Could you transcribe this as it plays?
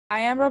I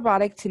am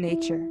robotic to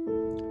nature.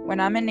 When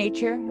I'm in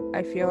nature,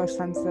 I feel a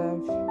sense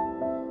of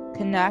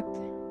connect,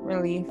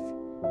 relief,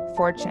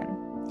 fortune.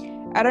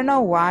 I don't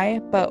know why,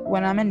 but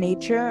when I'm in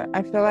nature,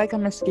 I feel like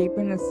I'm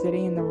escaping the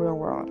city and the real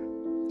world.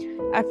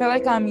 I feel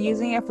like I'm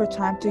using it for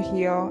time to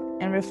heal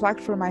and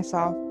reflect for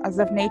myself as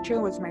if nature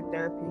was my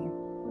therapy.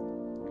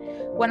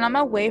 When I'm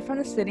away from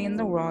the city and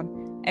the world,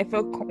 I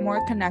feel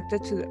more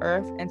connected to the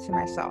earth and to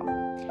myself.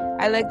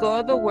 I let go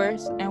of the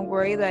worst and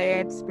worry that I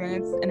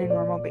experience on a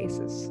normal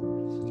basis.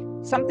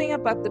 Something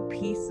about the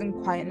peace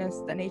and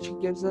quietness that nature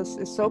gives us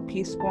is so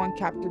peaceful and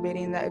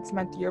captivating that it's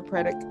my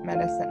therapeutic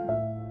medicine.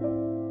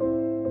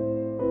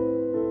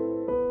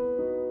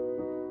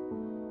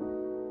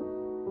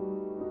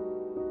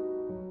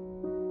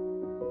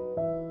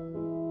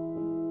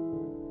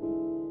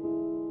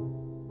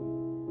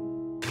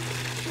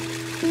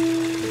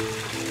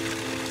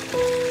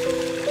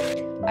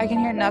 I can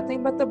hear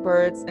nothing but the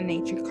birds and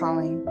nature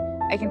calling.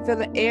 I can feel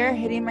the air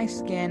hitting my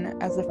skin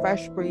as the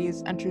fresh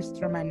breeze enters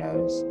through my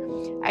nose.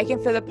 I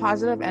can feel the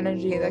positive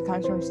energy that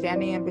comes from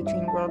standing in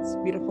between world's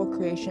beautiful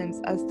creations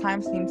as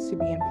time seems to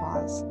be in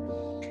pause.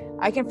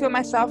 I can feel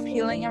myself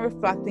healing and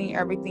reflecting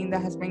everything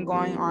that has been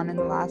going on in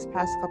the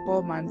past couple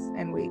of months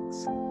and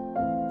weeks.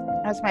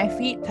 As my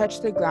feet touch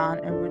the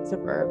ground and roots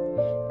of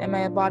earth, and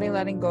my body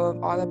letting go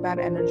of all the bad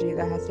energy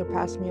that has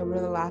surpassed me over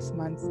the last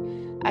months,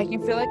 I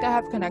can feel like I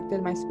have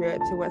connected my spirit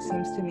to what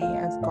seems to me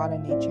as God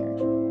and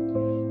nature.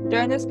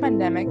 During this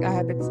pandemic, I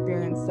have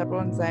experienced several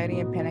anxiety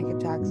and panic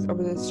attacks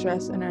over the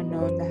stress and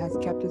unknown that has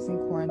kept us in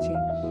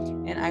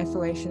quarantine and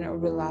isolation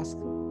over the last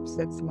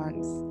 6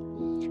 months.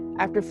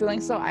 After feeling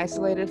so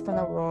isolated from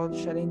the world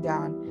shutting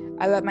down,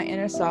 I let my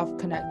inner self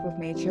connect with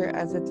nature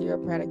as a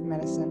therapeutic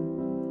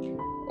medicine.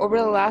 Over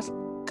the last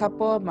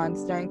couple of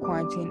months during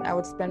quarantine, I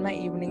would spend my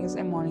evenings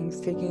and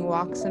mornings taking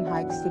walks and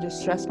hikes to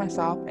distress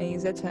myself and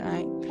use it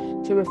tonight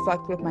to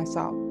reflect with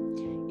myself.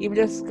 Even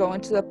just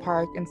going to the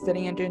park and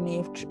sitting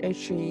underneath a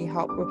tree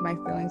helped with my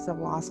feelings of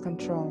lost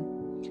control.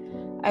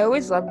 I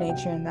always loved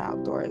nature and the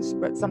outdoors,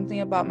 but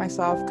something about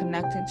myself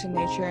connecting to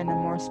nature in a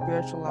more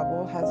spiritual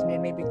level has made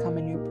me become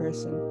a new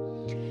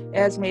person. It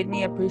has made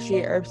me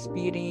appreciate Earth's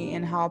beauty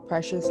and how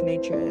precious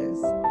nature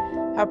is.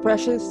 How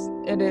precious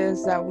it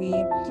is that we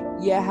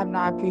yet have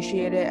not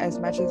appreciated it as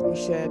much as we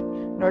should,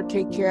 nor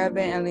take care of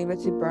it and leave it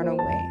to burn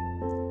away.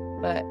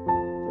 But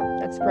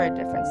that's for a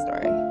different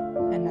story,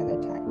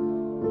 another time.